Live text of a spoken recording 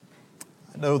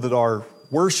know that our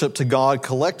worship to God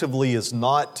collectively is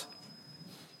not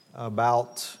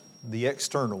about the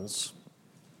externals.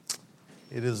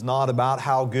 It is not about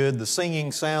how good the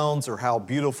singing sounds or how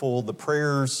beautiful the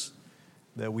prayers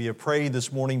that we have prayed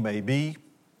this morning may be.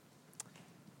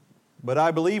 But I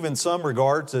believe in some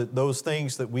regards that those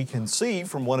things that we can see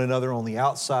from one another on the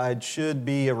outside should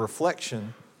be a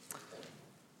reflection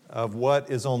of what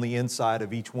is on the inside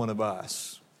of each one of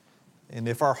us. And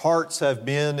if our hearts have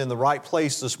been in the right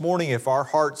place this morning, if our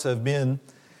hearts have been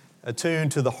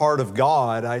attuned to the heart of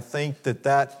God, I think that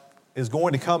that is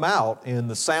going to come out in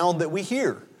the sound that we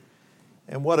hear.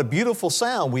 And what a beautiful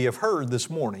sound we have heard this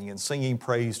morning in singing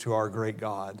praise to our great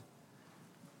God.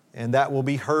 And that will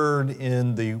be heard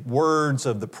in the words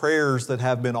of the prayers that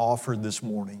have been offered this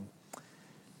morning.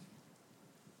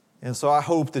 And so I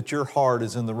hope that your heart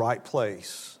is in the right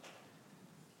place.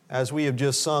 As we have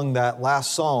just sung that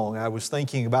last song, I was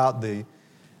thinking about the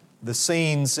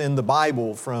scenes in the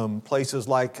Bible from places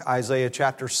like Isaiah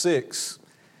chapter 6.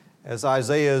 As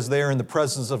Isaiah is there in the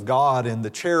presence of God, and the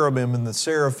cherubim and the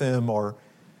seraphim are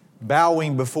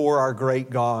bowing before our great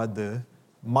God, the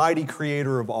mighty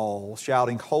creator of all,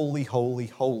 shouting, "Holy, holy,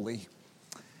 holy."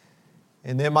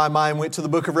 And then my mind went to the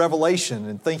book of Revelation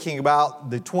and thinking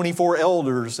about the 24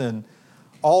 elders and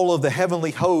all of the heavenly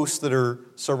hosts that are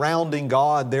surrounding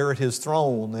God there at His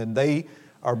throne. And they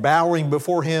are bowing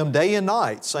before Him day and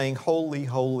night, saying, "Holy,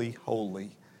 holy,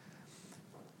 holy."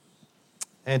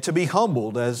 And to be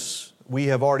humbled, as we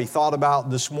have already thought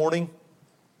about this morning,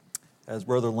 as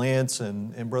Brother Lance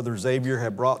and Brother Xavier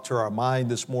have brought to our mind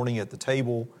this morning at the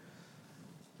table,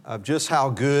 of just how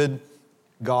good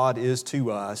God is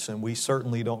to us, and we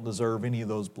certainly don't deserve any of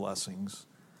those blessings.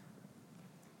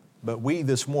 But we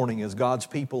this morning as God's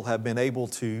people have been able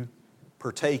to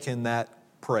partake in that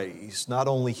praise, not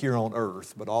only here on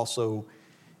earth, but also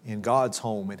in God's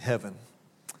home in heaven,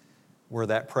 where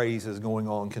that praise is going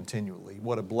on continually.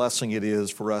 What a blessing it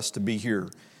is for us to be here.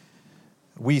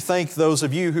 We thank those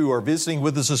of you who are visiting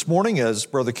with us this morning. As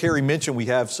Brother Kerry mentioned, we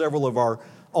have several of our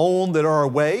own that are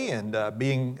away, and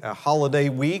being a holiday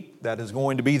week, that is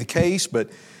going to be the case. But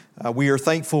we are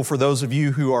thankful for those of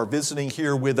you who are visiting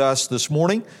here with us this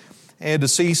morning. And to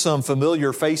see some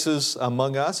familiar faces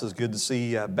among us. It's good to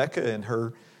see Becca and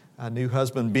her new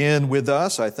husband Ben with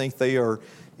us. I think they are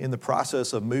in the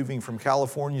process of moving from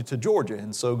California to Georgia,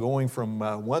 and so going from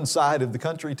one side of the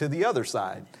country to the other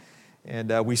side.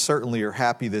 And we certainly are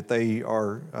happy that they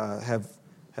are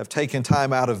have taken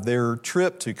time out of their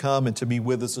trip to come and to be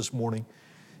with us this morning.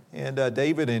 And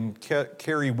David and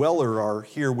Carrie Weller are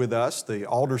here with us, the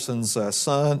Alderson's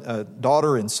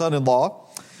daughter and son-in-law.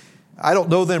 I don't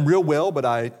know them real well, but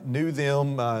I knew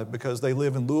them because they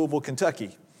live in Louisville,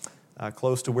 Kentucky,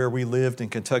 close to where we lived in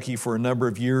Kentucky for a number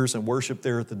of years and worshiped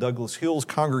there at the Douglas Hills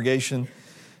congregation.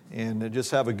 And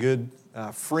just have a good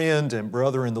friend and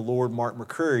brother in the Lord, Mark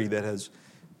McCreary, that has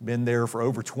been there for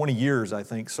over 20 years, I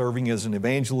think, serving as an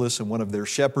evangelist and one of their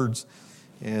shepherds.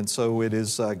 And so it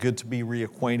is good to be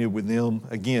reacquainted with them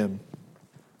again.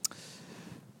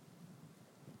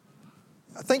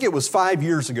 I think it was 5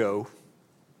 years ago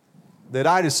that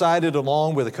I decided,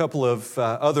 along with a couple of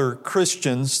other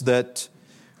Christians, that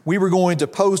we were going to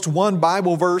post one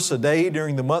Bible verse a day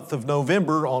during the month of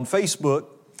November on Facebook.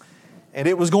 And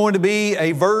it was going to be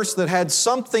a verse that had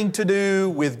something to do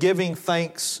with giving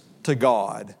thanks to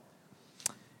God.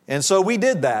 And so we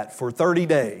did that for 30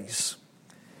 days.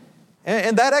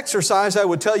 And that exercise, I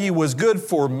would tell you, was good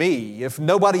for me. If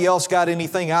nobody else got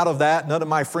anything out of that, none of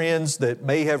my friends that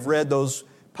may have read those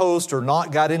posts or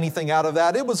not got anything out of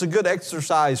that, it was a good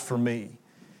exercise for me.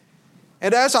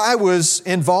 And as I was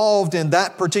involved in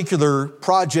that particular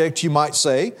project, you might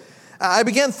say, I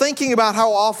began thinking about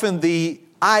how often the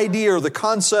idea or the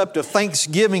concept of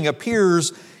thanksgiving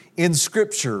appears in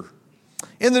Scripture.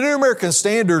 In the New American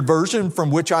Standard Version,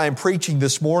 from which I am preaching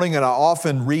this morning and I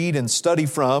often read and study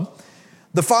from,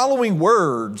 the following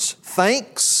words,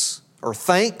 thanks or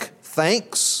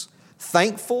thanks,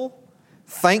 thankful,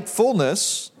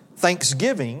 thankfulness,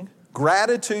 thanksgiving,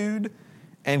 gratitude,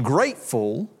 and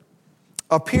grateful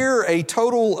appear a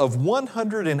total of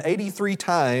 183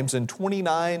 times in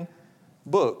 29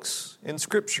 books in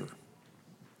Scripture.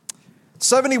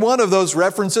 71 of those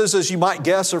references, as you might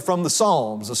guess, are from the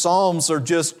Psalms. The Psalms are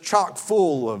just chock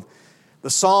full of the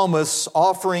psalmist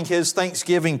offering his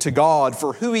thanksgiving to God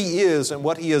for who He is and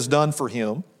what He has done for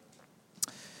him.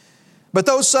 But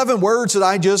those 7 words that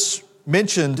I just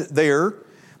mentioned there,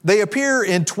 they appear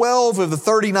in 12 of the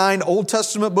 39 Old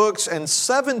Testament books and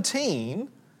 17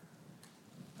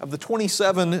 of the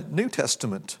 27 New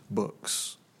Testament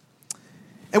books.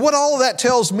 And what all of that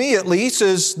tells me, at least,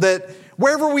 is that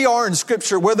Wherever we are in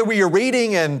Scripture, whether we are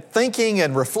reading and thinking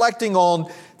and reflecting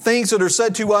on things that are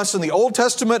said to us in the Old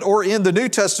Testament or in the New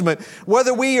Testament,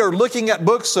 whether we are looking at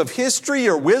books of history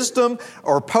or wisdom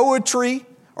or poetry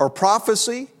or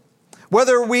prophecy,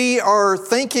 whether we are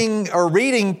thinking or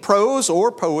reading prose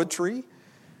or poetry,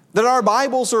 that our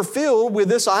Bibles are filled with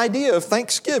this idea of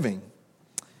thanksgiving.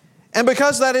 And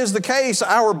because that is the case,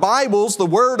 our Bibles, the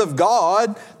Word of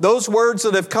God, those words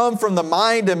that have come from the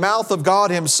mind and mouth of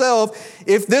God Himself,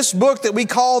 if this book that we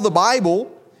call the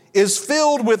Bible is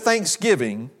filled with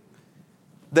thanksgiving,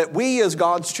 that we as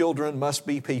God's children must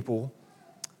be people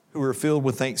who are filled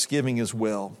with thanksgiving as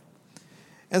well.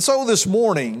 And so this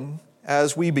morning,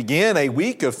 as we begin a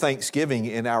week of Thanksgiving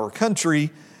in our country,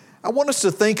 I want us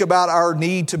to think about our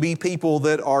need to be people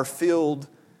that are filled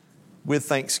with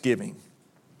thanksgiving.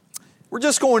 We're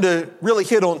just going to really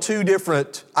hit on two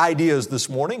different ideas this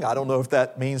morning. I don't know if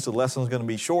that means the lesson is going to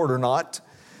be short or not.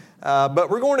 But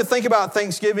we're going to think about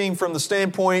Thanksgiving from the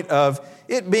standpoint of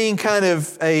it being kind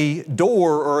of a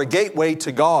door or a gateway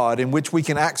to God in which we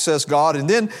can access God, and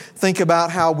then think about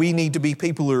how we need to be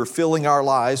people who are filling our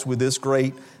lives with this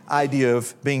great idea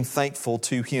of being thankful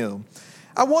to Him.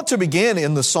 I want to begin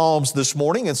in the Psalms this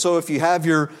morning, and so if you have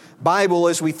your Bible,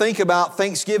 as we think about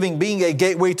Thanksgiving being a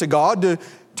gateway to God, to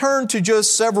turn to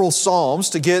just several Psalms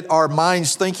to get our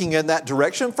minds thinking in that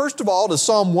direction. First of all, to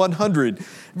Psalm 100.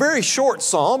 Very short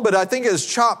Psalm, but I think it's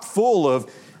chock full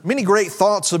of many great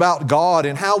thoughts about God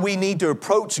and how we need to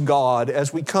approach God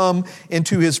as we come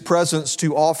into His presence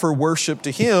to offer worship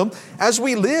to Him as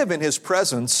we live in His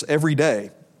presence every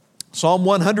day. Psalm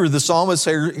 100, the psalmist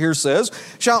here says,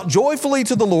 "Shout joyfully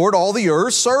to the Lord, all the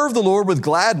earth. Serve the Lord with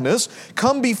gladness.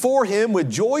 Come before Him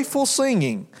with joyful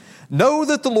singing. Know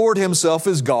that the Lord Himself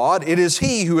is God. It is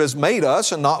He who has made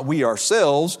us and not we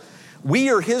ourselves. We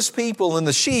are His people and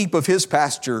the sheep of His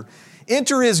pasture.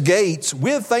 Enter His gates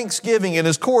with thanksgiving and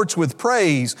His courts with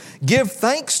praise. Give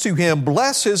thanks to Him.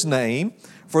 Bless His name.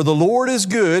 For the Lord is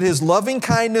good. His loving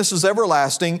kindness is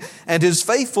everlasting, and His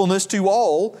faithfulness to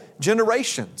all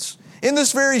generations." In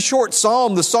this very short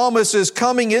psalm, the psalmist is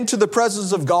coming into the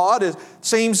presence of God. It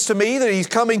seems to me that he's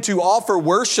coming to offer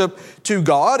worship to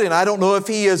God, and I don't know if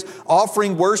he is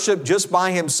offering worship just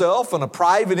by himself on a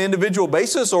private individual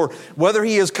basis, or whether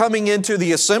he is coming into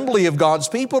the assembly of God's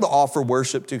people to offer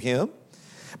worship to Him.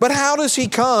 But how does he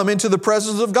come into the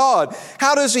presence of God?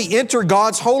 How does he enter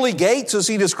God's holy gates, as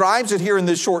he describes it here in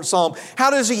this short psalm?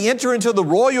 How does he enter into the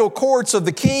royal courts of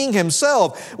the King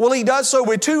Himself? Well, he does so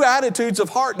with two attitudes of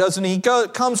heart, doesn't he? He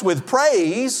comes with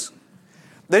praise,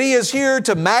 that he is here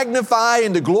to magnify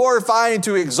and to glorify and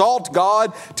to exalt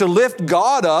God, to lift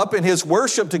God up in his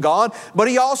worship to God. But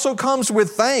he also comes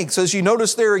with thanks. As you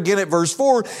notice there again at verse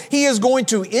 4, he is going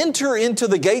to enter into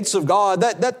the gates of God.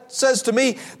 That says to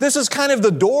me, this is kind of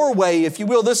the doorway, if you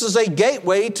will. This is a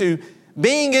gateway to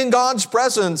being in God's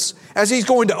presence, as he's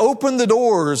going to open the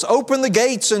doors, open the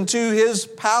gates into his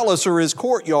palace or his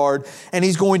courtyard, and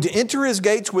he's going to enter his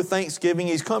gates with thanksgiving.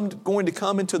 He's going to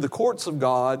come into the courts of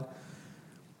God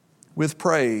with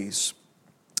praise.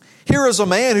 Here is a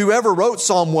man who ever wrote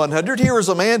Psalm 100. Here is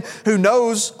a man who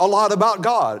knows a lot about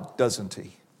God, doesn't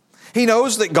he? He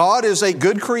knows that God is a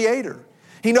good creator.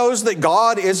 He knows that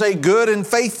God is a good and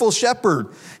faithful shepherd.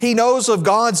 He knows of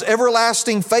God's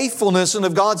everlasting faithfulness and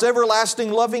of God's everlasting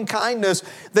loving kindness,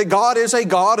 that God is a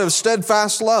God of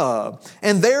steadfast love.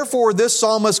 And therefore, this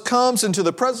psalmist comes into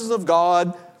the presence of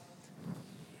God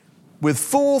with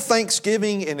full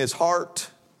thanksgiving in his heart,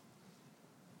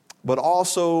 but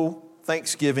also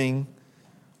thanksgiving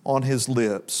on his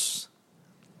lips.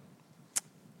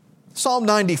 Psalm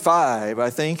 95,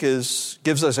 I think,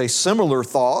 gives us a similar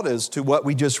thought as to what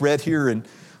we just read here in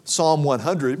Psalm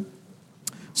 100.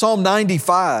 Psalm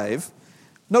 95,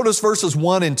 notice verses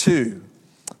 1 and 2.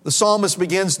 The psalmist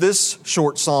begins this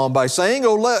short psalm by saying,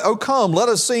 "O come, let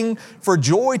us sing for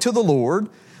joy to the Lord.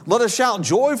 Let us shout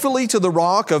joyfully to the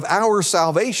rock of our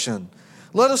salvation.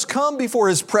 Let us come before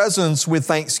His presence with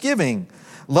thanksgiving.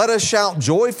 Let us shout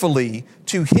joyfully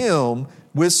to Him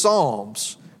with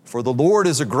psalms. For the Lord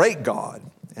is a great God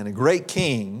and a great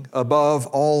King above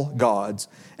all gods."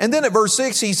 And then at verse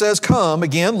 6 he says, "Come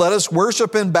again, let us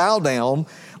worship and bow down.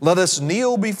 Let us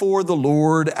kneel before the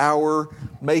Lord our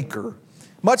Maker."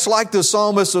 Much like the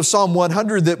psalmist of Psalm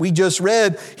 100 that we just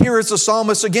read, here is the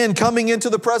psalmist again coming into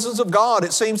the presence of God.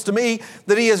 It seems to me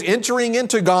that he is entering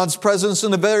into God's presence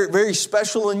in a very, very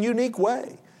special and unique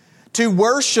way to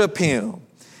worship Him.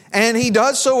 And he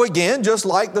does so again, just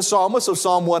like the psalmist of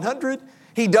Psalm 100.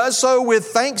 He does so with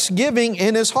thanksgiving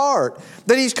in his heart,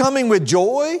 that he's coming with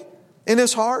joy in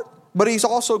his heart, but he's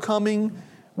also coming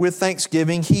with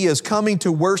thanksgiving. He is coming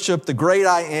to worship the great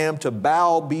I Am, to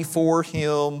bow before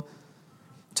Him,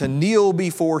 to kneel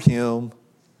before Him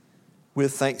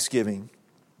with thanksgiving.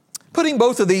 Putting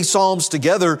both of these psalms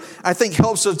together, I think,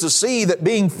 helps us to see that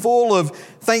being full of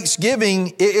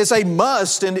thanksgiving is a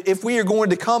must. And if we are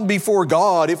going to come before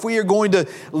God, if we are going to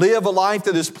live a life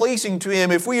that is pleasing to Him,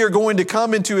 if we are going to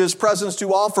come into His presence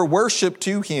to offer worship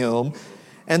to Him,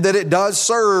 and that it does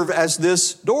serve as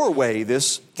this doorway,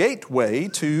 this gateway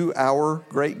to our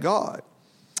great God.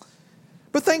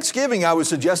 But thanksgiving, I would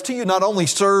suggest to you, not only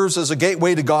serves as a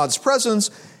gateway to God's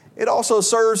presence, it also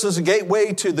serves as a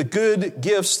gateway to the good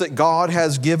gifts that God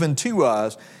has given to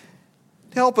us.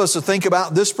 To help us to think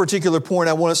about this particular point,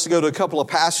 I want us to go to a couple of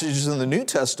passages in the New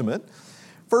Testament.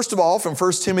 First of all, from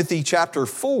 1 Timothy chapter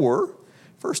 4.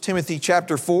 1 Timothy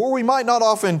chapter 4, we might not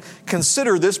often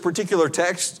consider this particular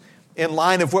text in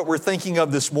line of what we're thinking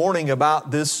of this morning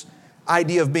about this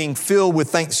idea of being filled with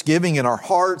thanksgiving in our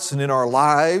hearts and in our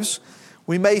lives.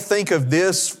 We may think of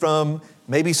this from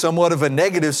maybe somewhat of a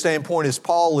negative standpoint as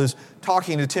Paul is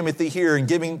talking to Timothy here and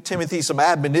giving Timothy some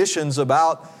admonitions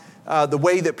about the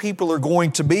way that people are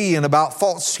going to be and about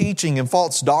false teaching and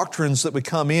false doctrines that would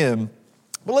come in.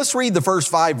 But let's read the first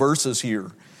 5 verses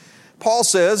here. Paul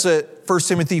says at 1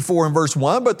 Timothy 4 and verse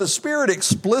 1, "But the Spirit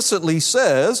explicitly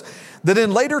says that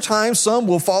in later times some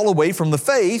will fall away from the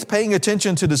faith, paying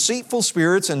attention to deceitful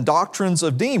spirits and doctrines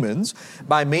of demons,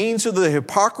 by means of the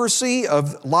hypocrisy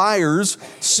of liars,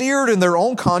 seared in their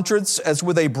own conscience as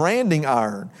with a branding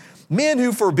iron. Men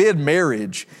who forbid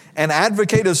marriage and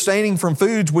advocate abstaining from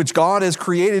foods which God has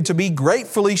created to be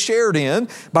gratefully shared in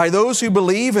by those who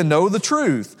believe and know the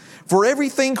truth. For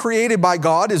everything created by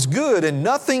God is good, and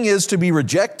nothing is to be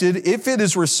rejected if it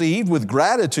is received with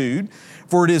gratitude,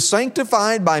 for it is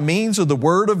sanctified by means of the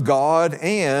word of God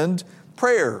and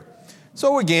prayer."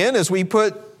 So again, as we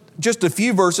put just a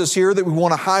few verses here that we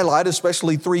want to highlight,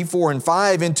 especially 3, 4, and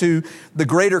 5, into the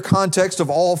greater context of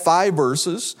all 5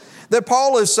 verses, that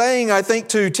Paul is saying, I think,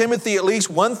 to Timothy, at least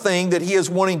one thing that he is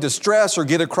wanting to stress or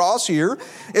get across here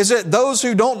is that those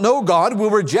who don't know God will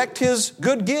reject His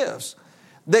good gifts.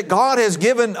 That God has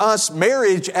given us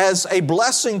marriage as a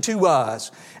blessing to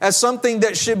us, as something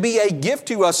that should be a gift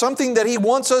to us, something that He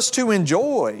wants us to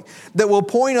enjoy, that will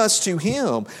point us to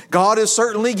Him. God has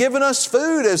certainly given us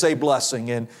food as a blessing,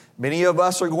 and many of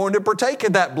us are going to partake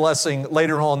in that blessing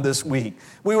later on this week.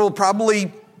 We will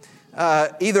probably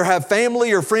either have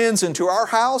family or friends into our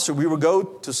house, or we will go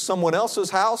to someone else's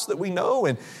house that we know,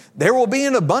 and there will be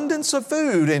an abundance of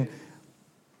food, and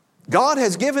God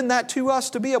has given that to us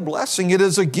to be a blessing. It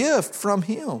is a gift from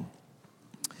Him.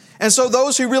 And so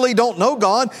those who really don't know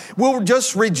God will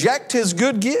just reject His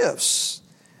good gifts.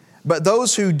 But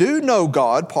those who do know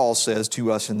God, Paul says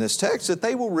to us in this text, that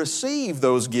they will receive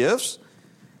those gifts.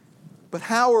 But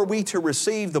how are we to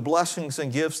receive the blessings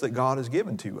and gifts that God has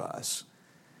given to us?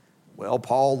 Well,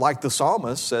 Paul, like the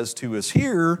psalmist, says to us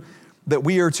here that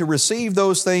we are to receive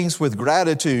those things with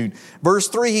gratitude. Verse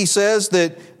 3, he says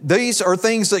that these are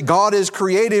things that God has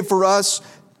created for us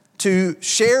to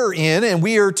share in, and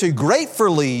we are to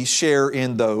gratefully share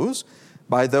in those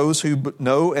by those who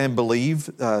know and believe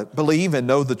and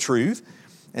know the truth.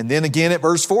 And then again at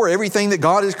verse 4, everything that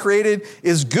God has created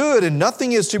is good, and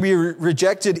nothing is to be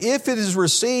rejected if it is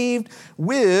received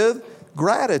with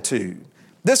gratitude.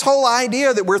 This whole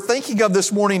idea that we're thinking of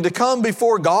this morning, to come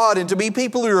before God and to be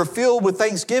people who are filled with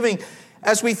thanksgiving,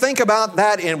 as we think about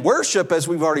that in worship, as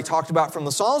we've already talked about from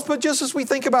the Psalms, but just as we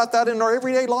think about that in our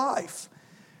everyday life,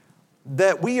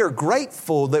 that we are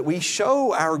grateful, that we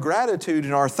show our gratitude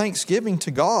and our thanksgiving to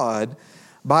God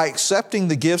by accepting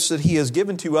the gifts that He has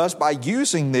given to us, by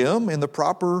using them in the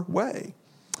proper way.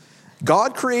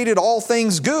 God created all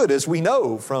things good, as we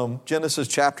know from Genesis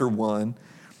chapter 1,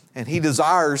 and He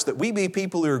desires that we be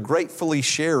people who are gratefully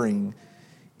sharing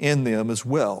in them as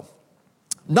well.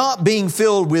 Not being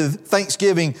filled with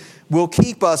thanksgiving will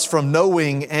keep us from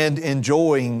knowing and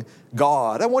enjoying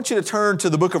God. I want you to turn to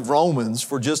the book of Romans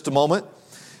for just a moment.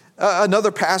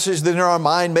 Another passage that in our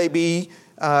mind may be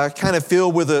kind of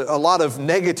filled with a lot of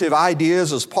negative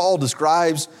ideas as Paul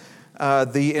describes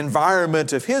the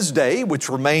environment of his day, which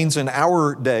remains in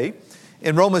our day.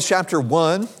 In Romans chapter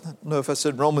 1, I don't know if I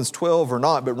said Romans 12 or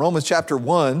not, but Romans chapter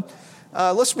 1,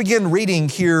 let's begin reading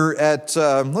here at,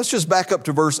 let's just back up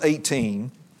to verse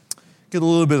 18. Get a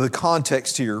little bit of the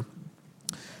context here.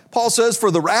 Paul says,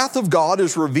 "For the wrath of God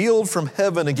is revealed from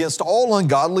heaven against all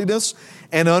ungodliness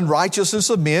and unrighteousness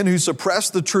of men who suppress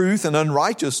the truth and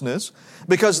unrighteousness,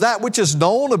 because that which is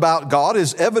known about God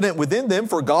is evident within them,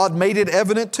 for God made it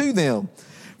evident to them.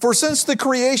 For since the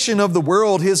creation of the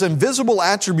world, His invisible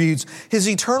attributes, His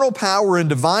eternal power and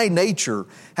divine nature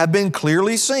have been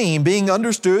clearly seen, being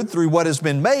understood through what has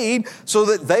been made, so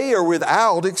that they are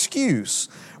without excuse.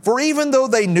 For even though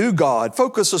they knew God,"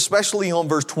 focus especially on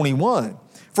verse 21,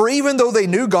 "for even though they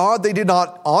knew God, they did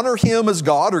not honor Him as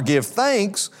God or give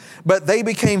thanks, but they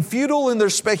became futile in their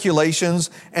speculations,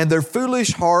 and their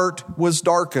foolish heart was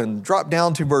darkened." Drop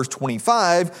down to verse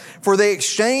 25. "For they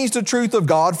exchanged the truth of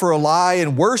God for a lie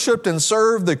and worshiped and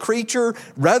served the creature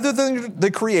rather than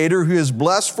the Creator, who is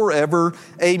blessed forever.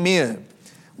 Amen."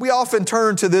 We often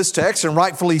turn to this text, and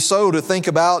rightfully so, to think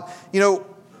about,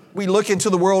 we look into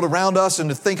the world around us and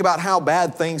to think about how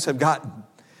bad things have gotten.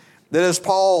 That as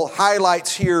Paul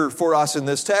highlights here for us in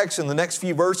this text, in the next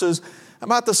few verses,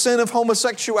 about the sin of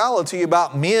homosexuality,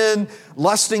 about men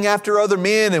lusting after other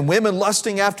men and women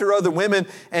lusting after other women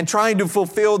and trying to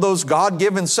fulfill those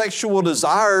God-given sexual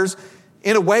desires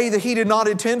in a way that He did not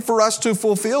intend for us to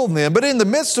fulfill them. But in the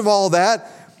midst of all that,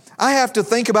 I have to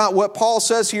think about what Paul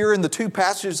says here in the two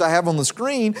passages I have on the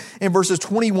screen in verses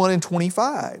 21 and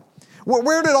 25.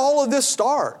 Where did all of this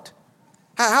start?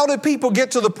 How did people get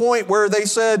to the point where they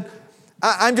said,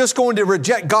 I'm just going to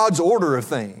reject God's order of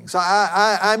things.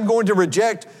 I'm going to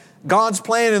reject God's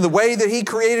plan in the way that He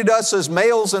created us as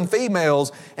males and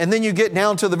females. And then you get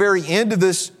down to the very end of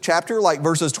this chapter, like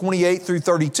verses 28 through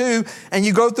 32, and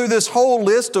you go through this whole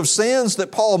list of sins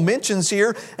that Paul mentions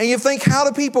here, and you think, how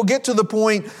do people get to the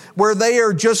point where they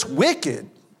are just wicked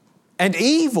and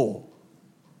evil?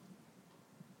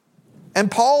 And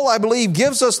Paul, I believe,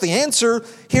 gives us the answer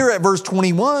here at verse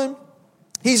 21.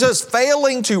 He says,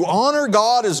 failing to honor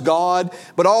God as God,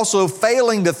 but also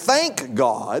failing to thank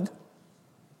God,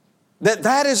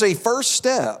 that is a first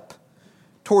step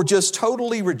toward just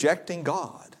totally rejecting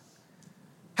God.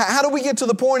 How do we get to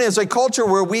the point as a culture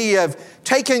where we have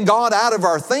taken God out of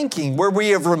our thinking, where we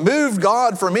have removed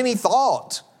God from any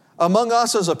thought among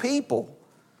us as a people?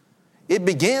 It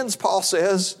begins, Paul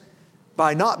says,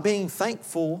 by not being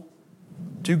thankful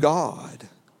to God.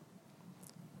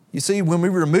 You see, when we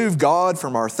remove God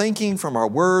from our thinking, from our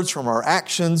words, from our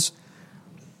actions,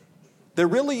 there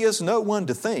really is no one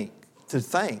to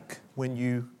thank when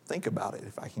you think about it,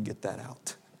 if I can get that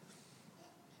out.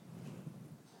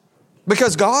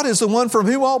 Because God is the one from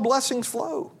whom all blessings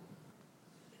flow.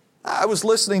 I was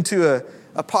listening to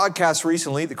a podcast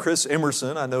recently that Chris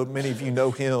Emerson, I know many of you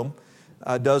know him,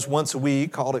 does once a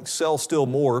week called Excel Still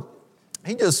More.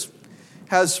 He just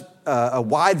has a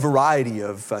wide variety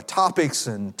of topics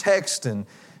and text and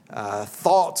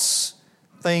thoughts,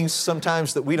 things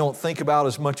sometimes that we don't think about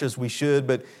as much as we should.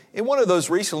 But in one of those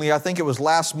recently, I think it was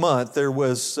last month, there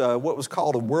was what was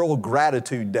called a World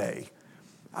Gratitude Day.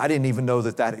 I didn't even know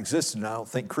that existed, and I don't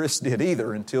think Chris did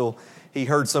either until he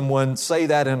heard someone say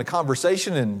that in a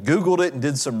conversation and Googled it and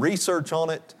did some research on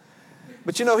it.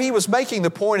 But he was making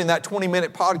the point in that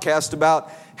 20-minute podcast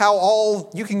about how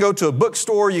you can go to a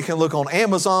bookstore, you can look on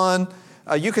Amazon,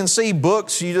 you can see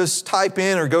books, you just type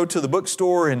in or go to the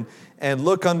bookstore and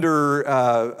look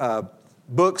under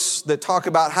books that talk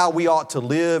about how we ought to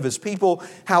live as people,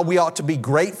 how we ought to be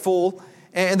grateful.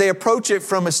 And they approach it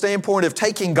from a standpoint of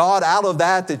taking God out of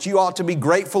that you ought to be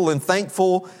grateful and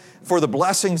thankful for the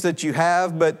blessings that you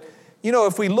have. But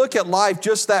if we look at life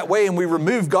just that way and we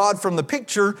remove God from the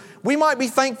picture, we might be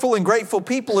thankful and grateful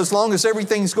people as long as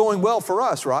everything's going well for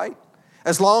us, right?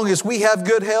 As long as we have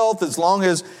good health, as long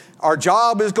as our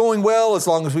job is going well, as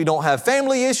long as we don't have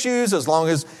family issues, as long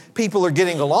as people are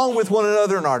getting along with one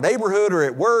another in our neighborhood or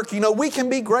at work, we can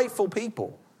be grateful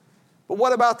people. But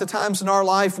what about the times in our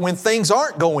life when things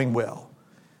aren't going well?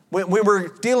 When we're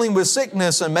dealing with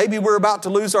sickness and maybe we're about to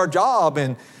lose our job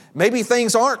and maybe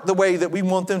things aren't the way that we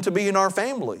want them to be in our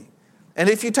family. And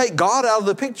if you take God out of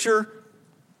the picture,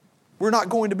 we're not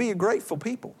going to be a grateful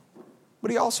people.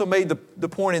 But he also made the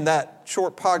point in that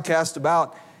short podcast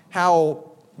about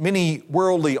how many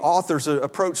worldly authors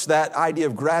approach that idea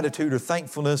of gratitude or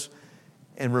thankfulness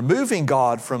and removing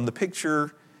God from the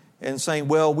picture and saying,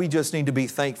 well, we just need to be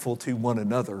thankful to one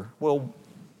another. Well,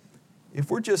 if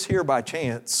we're just here by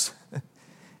chance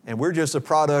and we're just a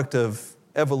product of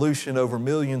evolution over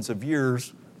millions of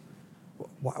years,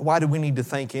 why do we need to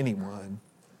thank anyone?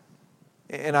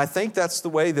 And I think that's the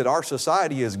way that our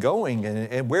society is going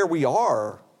and where we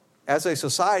are as a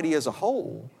society as a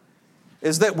whole,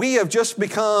 is that we have just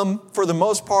become, for the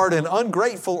most part, an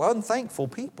ungrateful, unthankful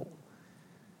people.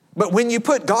 But when you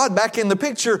put God back in the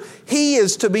picture, He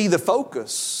is to be the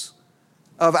focus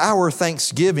of our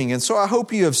thanksgiving. And so I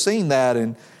hope you have seen that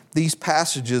in these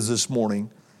passages this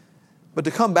morning. But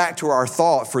to come back to our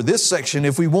thought for this section,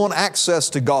 if we want access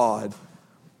to God,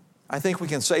 I think we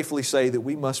can safely say that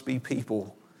we must be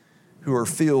people who are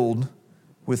filled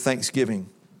with thanksgiving.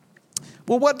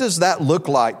 Well, what does that look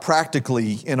like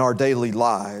practically in our daily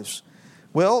lives?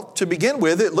 Well, to begin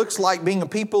with, it looks like being a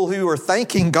people who are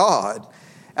thanking God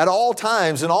at all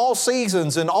times, in all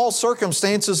seasons, in all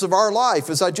circumstances of our life.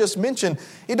 As I just mentioned,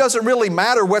 it doesn't really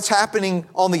matter what's happening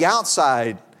on the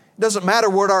outside. It doesn't matter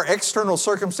what our external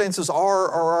circumstances are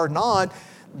or are not,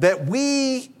 that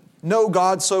we know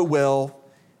God so well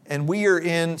and we are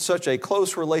in such a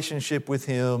close relationship with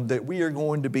Him that we are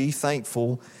going to be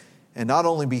thankful. And not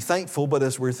only be thankful, but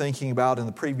as we're thinking about in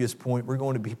the previous point, we're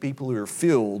going to be people who are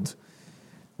filled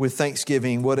with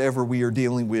thanksgiving, whatever we are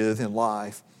dealing with in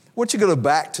life. I want you to go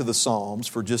back to the Psalms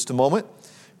for just a moment.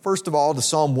 First of all, to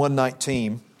Psalm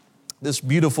 119, this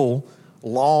beautiful,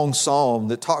 long psalm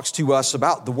that talks to us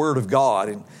about the Word of God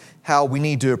and how we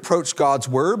need to approach God's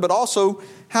Word, but also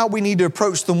how we need to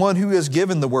approach the one who has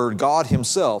given the Word, God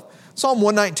Himself. Psalm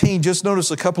 119, just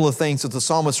notice a couple of things that the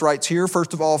psalmist writes here.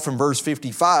 First of all, from verse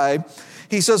 55,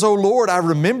 he says, "O Lord, I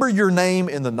remember your name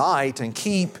in the night and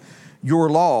keep your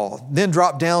law." Then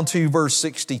drop down to verse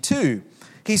 62.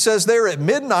 He says there, "At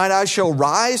midnight I shall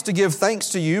rise to give thanks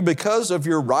to you because of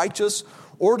your righteous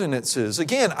ordinances."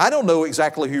 Again, I don't know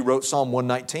exactly who wrote Psalm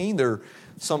 119. There are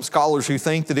some scholars who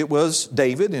think that it was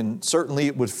David, and certainly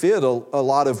it would fit a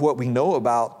lot of what we know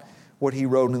about what he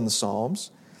wrote in the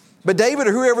Psalms. But David,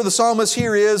 or whoever the psalmist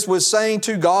here is, was saying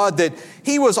to God that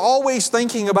he was always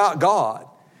thinking about God.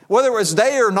 Whether it was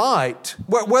day or night,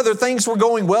 whether things were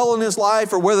going well in his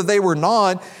life or whether they were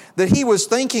not, that he was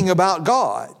thinking about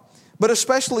God. But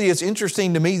especially it's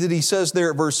interesting to me that he says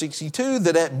there at verse 62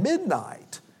 that at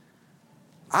midnight,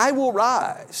 I will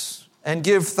rise and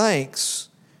give thanks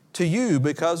to you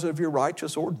because of your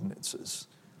righteous ordinances.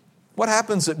 What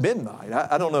happens at midnight?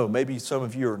 I don't know. Maybe some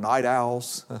of you are night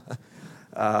owls.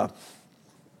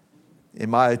 In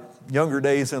my younger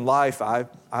days in life,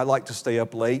 I like to stay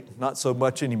up late, not so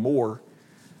much anymore.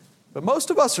 But most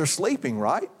of us are sleeping,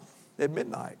 right, at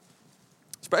midnight.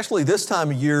 Especially this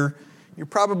time of year, you're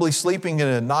probably sleeping in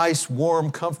a nice,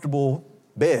 warm, comfortable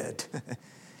bed.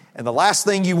 And the last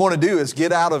thing you want to do is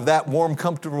get out of that warm,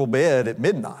 comfortable bed at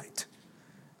midnight.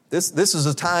 This is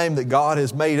a time that God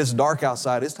has made. It's dark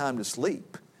outside. It's time to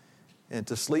sleep and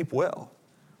to sleep well.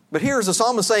 But here's the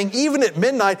psalmist saying, even at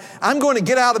midnight, I'm going to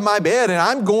get out of my bed and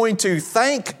I'm going to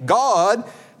thank God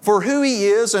for who He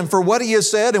is and for what He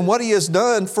has said and what He has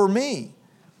done for me.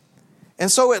 And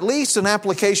so at least an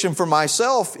application for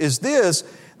myself is this,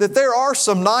 that there are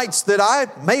some nights that I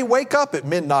may wake up at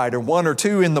midnight or 1 or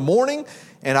 2 in the morning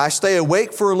and I stay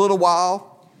awake for a little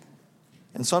while.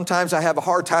 And sometimes I have a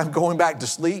hard time going back to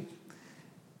sleep.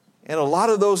 And a lot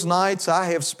of those nights I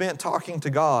have spent talking to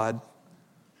God.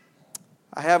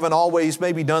 I haven't always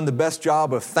maybe done the best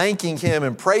job of thanking Him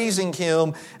and praising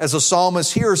Him as the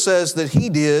psalmist here says that he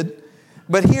did.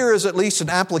 But here is at least an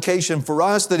application for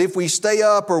us that if we stay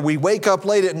up or we wake up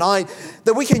late at night,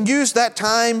 that we can use that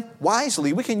time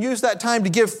wisely. We can use that time to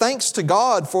give thanks to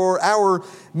God for our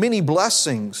many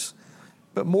blessings.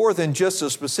 But more than just a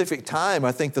specific time,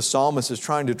 I think the psalmist is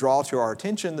trying to draw to our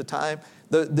attention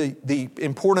the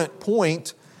important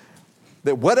point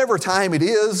that whatever time it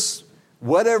is,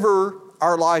 whatever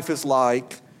our life is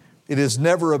like, it is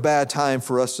never a bad time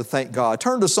for us to thank God.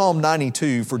 Turn to Psalm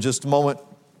 92 for just a moment.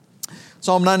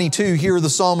 Psalm 92, here the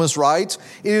psalmist writes,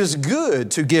 "It is good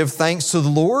to give thanks to the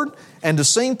Lord and to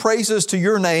sing praises to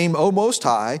your name, O Most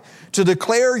High, to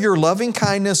declare your loving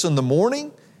kindness in the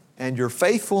morning and your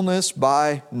faithfulness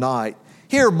by night."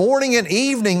 Here, morning and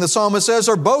evening, the psalmist says,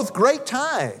 are both great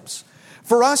times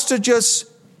for us to just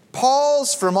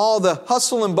pause from all the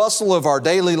hustle and bustle of our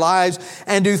daily lives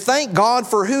and to thank God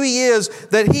for who He is,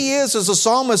 that He is, as the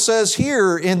psalmist says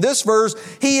here in this verse,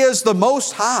 He is the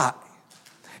Most High.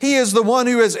 He is the one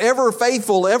who is ever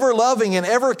faithful, ever loving, and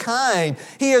ever kind.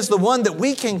 He is the one that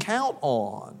we can count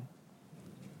on.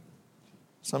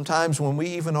 Sometimes when we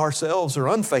even ourselves are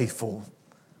unfaithful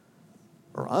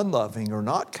or unloving or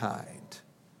not kind,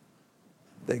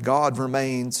 that God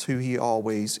remains who He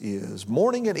always is.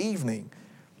 Morning and evening.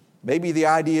 Maybe the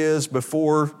idea is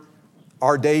before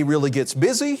our day really gets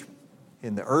busy,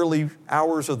 in the early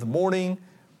hours of the morning,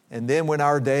 and then when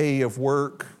our day of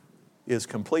work is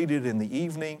completed in the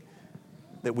evening,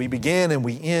 that we begin and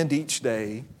we end each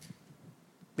day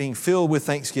being filled with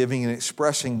thanksgiving and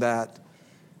expressing that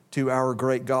to our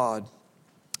great God.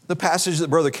 The passage that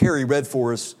Brother Carey read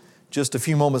for us just a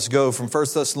few moments ago from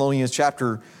 1 Thessalonians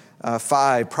chapter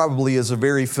 5 probably is a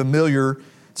very familiar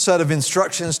set of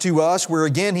instructions to us, where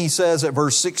again he says at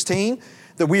verse 16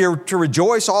 that we are to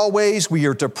rejoice always, we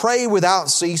are to pray without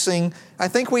ceasing. I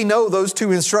think we know those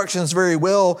two instructions very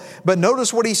well, but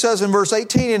notice what he says in verse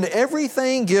 18, "In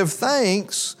everything give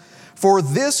thanks, for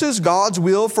this is God's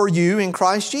will for you in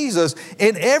Christ Jesus."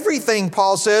 In everything,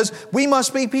 Paul says, we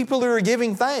must be people who are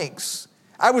giving thanks.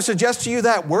 I would suggest to you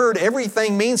that word,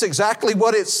 everything, means exactly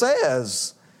what it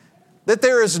says. That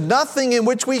there is nothing in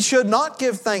which we should not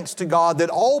give thanks to God, that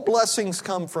all blessings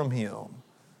come from Him.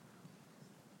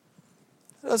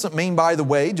 It doesn't mean, by the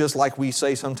way, just like we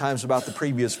say sometimes about the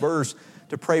previous verse,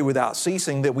 to pray without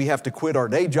ceasing, that we have to quit our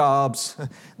day jobs,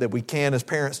 that we can't as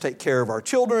parents take care of our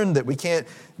children, that we can't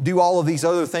do all of these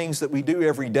other things that we do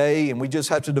every day, and we just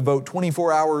have to devote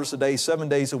 24 hours a day, 7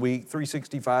 days a week,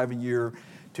 365 a year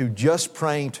to just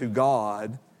praying to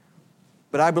God.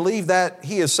 But I believe that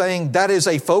he is saying that is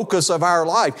a focus of our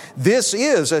life. This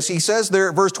is, as he says there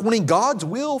at verse 20, God's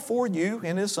will for you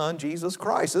in His Son, Jesus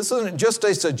Christ. This isn't just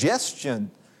a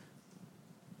suggestion.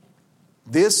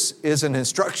 This is an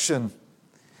instruction.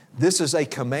 This is a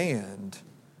command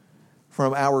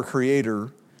from our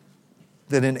Creator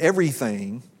that in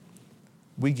everything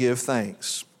we give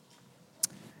thanks.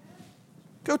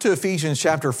 Go to Ephesians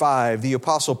chapter 5. The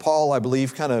Apostle Paul, I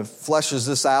believe, kind of fleshes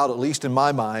this out, at least in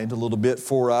my mind, a little bit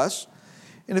for us.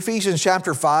 In Ephesians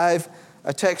chapter 5,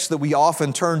 a text that we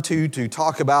often turn to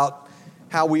talk about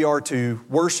how we are to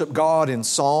worship God in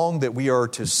song, that we are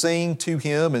to sing to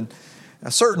Him. And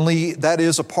certainly that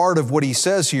is a part of what he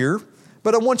says here.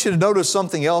 But I want you to notice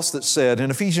something else that's said.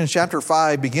 In Ephesians chapter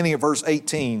 5, beginning at verse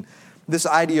 18, this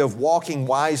idea of walking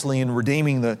wisely and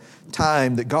redeeming the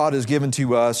time that God has given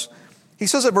to us. He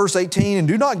says at verse 18, "And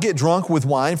do not get drunk with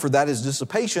wine, for that is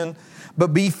dissipation,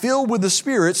 but be filled with the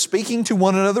Spirit, speaking to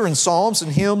one another in psalms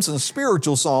and hymns and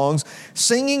spiritual songs,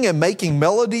 singing and making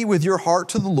melody with your heart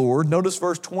to the Lord." Notice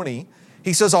verse 20.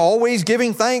 He says, "Always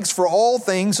giving thanks for all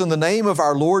things in the name of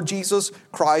our Lord Jesus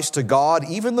Christ to God,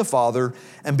 even the Father,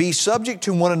 and be subject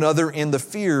to one another in the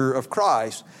fear of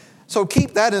Christ." So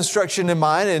keep that instruction in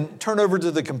mind and turn over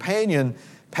to the companion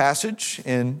passage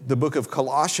in the book of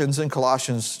Colossians, in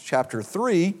Colossians chapter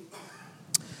 3.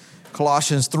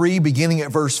 Colossians 3, beginning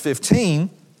at verse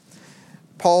 15.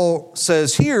 Paul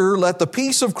says here, "Let the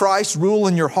peace of Christ rule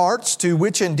in your hearts, to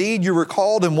which indeed you were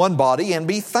called in one body, and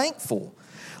be thankful.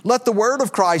 Let the word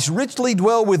of Christ richly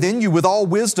dwell within you with all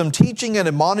wisdom, teaching and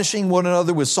admonishing one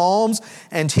another with psalms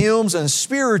and hymns and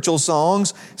spiritual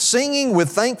songs, singing with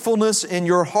thankfulness in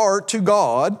your heart to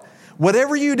God.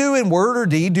 Whatever you do in word or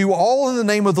deed, do all in the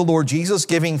name of the Lord Jesus,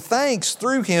 giving thanks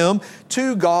through Him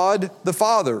to God the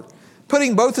Father."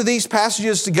 Putting both of these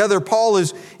passages together, Paul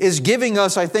is giving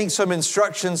us, I think, some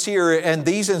instructions here, and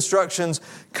these instructions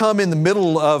come in the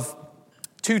middle of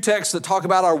two texts that talk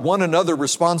about our one another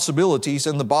responsibilities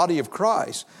in the body of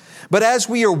Christ. But as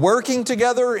we are working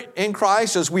together in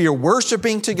Christ, as we are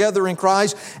worshiping together in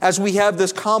Christ, as we have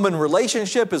this common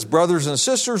relationship as brothers and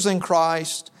sisters in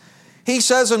Christ, he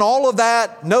says in all of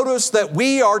that, notice that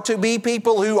we are to be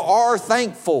people who are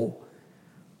thankful.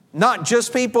 Not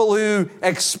just people who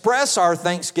express our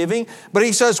thanksgiving, but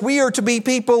he says we are to be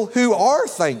people who are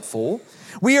thankful.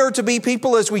 We are to be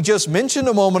people, as we just mentioned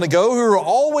a moment ago, who are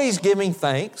always giving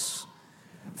thanks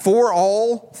for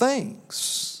all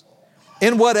things.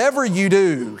 In whatever you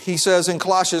do, he says in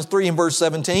Colossians 3 and verse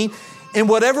 17, in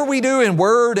whatever we do in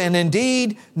word and in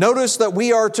deed, notice that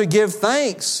we are to give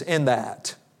thanks in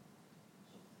that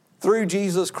through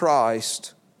Jesus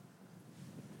Christ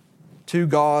to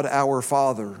God our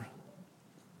Father.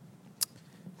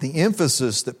 The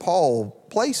emphasis that Paul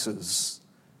places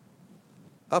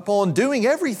upon doing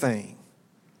everything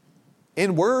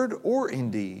in word or in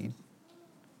deed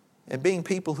and being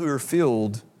people who are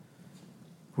filled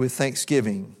with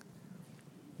thanksgiving.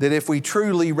 That if we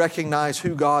truly recognize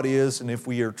who God is and if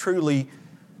we are truly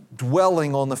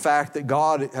dwelling on the fact that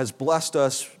God has blessed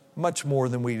us much more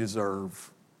than we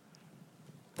deserve,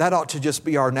 that ought to just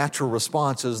be our natural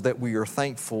response, is that we are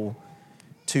thankful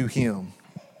to Him.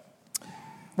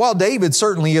 While David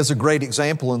certainly is a great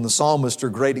example and the psalmists are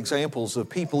great examples of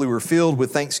people who are filled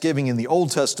with thanksgiving in the Old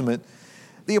Testament,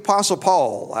 the Apostle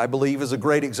Paul, I believe, is a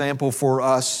great example for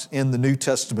us in the New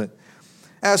Testament.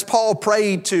 As Paul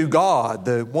prayed to God,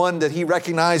 the one that he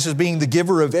recognized as being the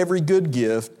giver of every good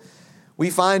gift, we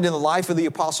find in the life of the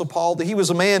Apostle Paul that he was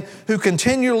a man who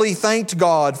continually thanked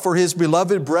God for his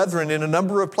beloved brethren in a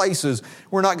number of places.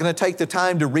 We're not going to take the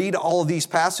time to read all of these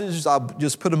passages. I'll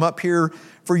just put them up here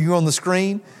for you on the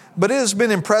screen. But it has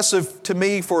been impressive to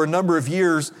me for a number of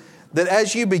years that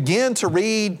as you begin to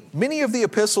read many of the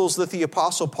epistles that the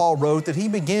Apostle Paul wrote, that he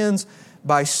begins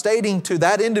by stating to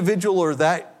that individual or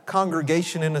that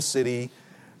congregation in a city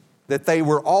that they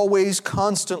were always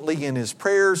constantly in his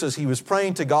prayers as he was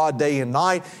praying to God day and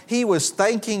night. He was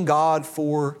thanking God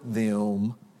for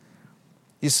them.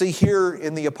 You see, here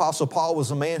in the Apostle Paul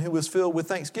was a man who was filled with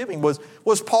thanksgiving.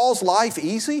 Was Paul's life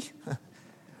easy?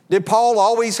 Did Paul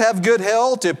always have good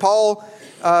health?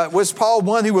 Was Paul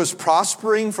one who was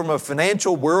prospering from a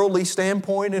financial, worldly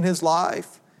standpoint in his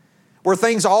life? Were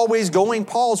things always going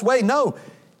Paul's way? No.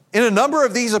 In a number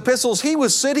of these epistles, he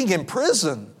was sitting in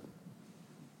prison.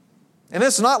 And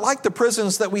it's not like the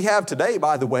prisons that we have today,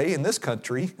 by the way, in this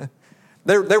country.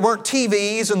 There weren't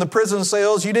TVs in the prison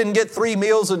cells. You didn't get 3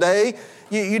 meals a day.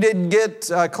 You didn't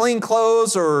get clean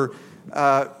clothes or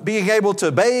being able to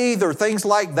bathe or things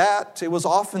like that. It was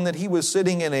often that he was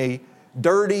sitting in a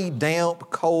dirty, damp,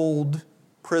 cold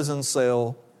prison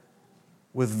cell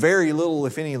with very little,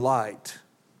 if any, light.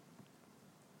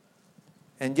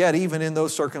 And yet, even in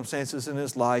those circumstances in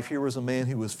his life, here was a man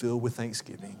who was filled with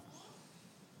thanksgiving.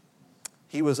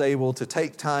 He was able to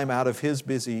take time out of his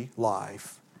busy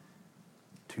life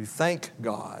to thank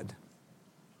God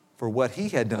for what he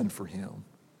had done for him,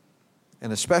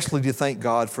 and especially to thank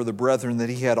God for the brethren that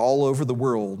he had all over the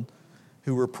world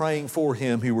who were praying for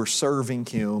him, who were serving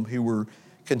him, who were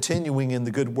continuing in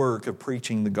the good work of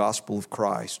preaching the gospel of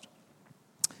Christ.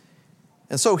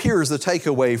 And so here's the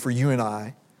takeaway for you and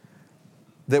I,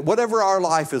 that whatever our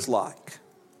life is like,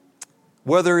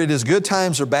 whether it is good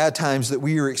times or bad times that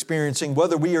we are experiencing,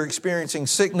 whether we are experiencing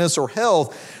sickness or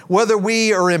health, whether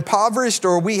we are impoverished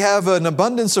or we have an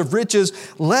abundance of riches,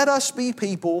 let us be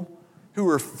people who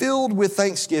are filled with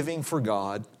thanksgiving for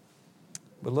God.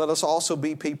 But let us also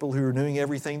be people who are doing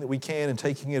everything that we can and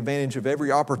taking advantage of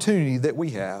every opportunity that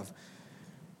we have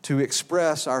to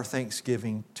express our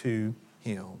thanksgiving to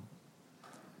Him.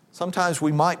 Sometimes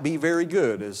we might be very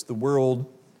good, as the world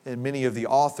and many of the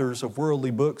authors of worldly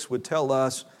books would tell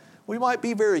us. We might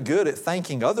be very good at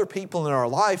thanking other people in our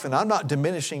life, and I'm not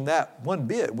diminishing that one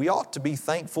bit. We ought to be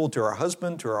thankful to our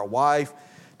husband, to our wife,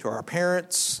 to our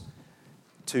parents,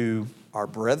 to our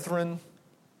brethren.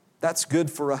 That's good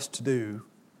for us to do.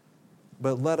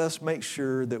 But let us make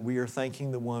sure that we are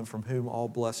thanking the one from whom all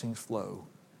blessings flow,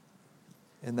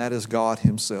 and that is God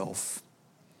Himself.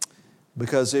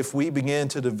 Because if we begin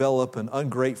to develop an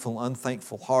ungrateful,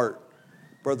 unthankful heart,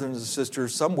 brothers and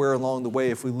sisters, somewhere along the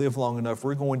way, if we live long enough,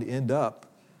 we're going to end up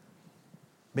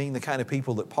being the kind of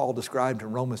people that Paul described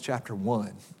in Romans chapter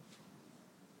 1.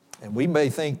 And we may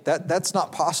think that's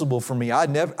not possible for me.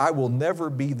 I will never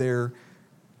be there.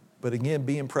 But again,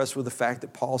 be impressed with the fact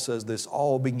that Paul says this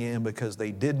all began because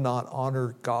they did not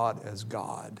honor God as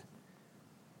God,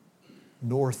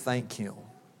 nor thank Him.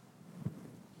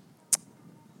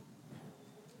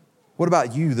 What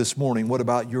about you this morning? What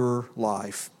about your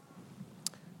life?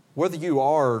 Whether you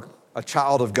are a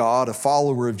child of God, a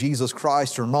follower of Jesus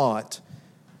Christ or not,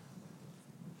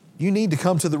 you need to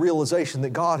come to the realization that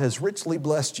God has richly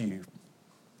blessed you.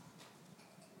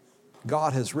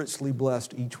 God has richly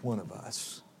blessed each one of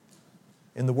us.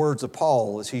 In the words of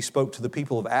Paul, as he spoke to the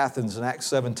people of Athens in Acts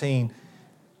 17,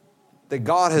 that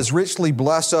God has richly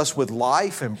blessed us with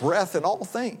life and breath and all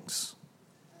things.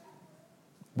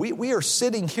 We are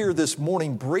sitting here this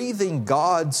morning breathing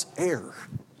God's air.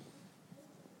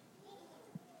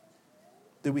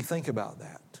 Do we think about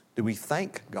that? Do we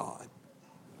thank God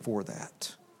for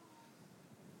that?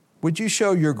 Would you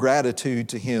show your gratitude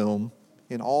to Him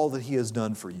in all that He has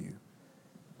done for you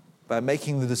by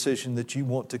making the decision that you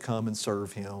want to come and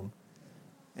serve Him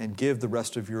and give the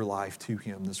rest of your life to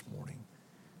Him this morning?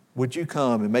 Would you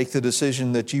come and make the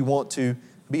decision that you want to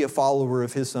be a follower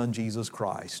of His Son, Jesus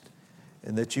Christ,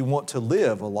 and that you want to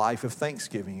live a life of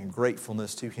thanksgiving and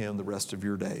gratefulness to Him the rest of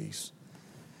your days?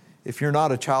 If you're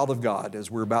not a child of God,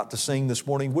 as we're about to sing this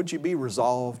morning, would you be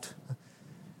resolved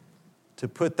to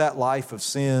put that life of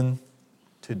sin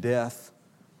to death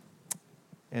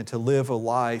and to live a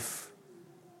life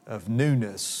of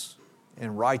newness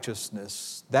and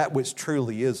righteousness, that which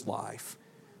truly is life,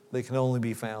 that can only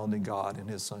be found in God and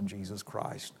His Son, Jesus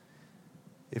Christ?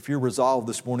 If you're resolved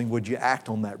this morning, would you act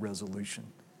on that resolution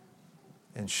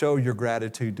and show your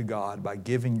gratitude to God by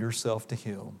giving yourself to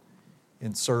Him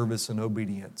in service and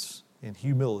obedience, in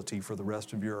humility for the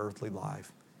rest of your earthly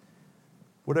life?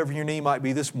 Whatever your need might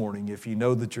be this morning, if you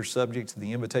know that you're subject to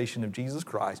the invitation of Jesus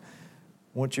Christ,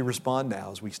 won't you respond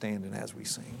now as we stand and as we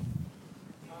sing?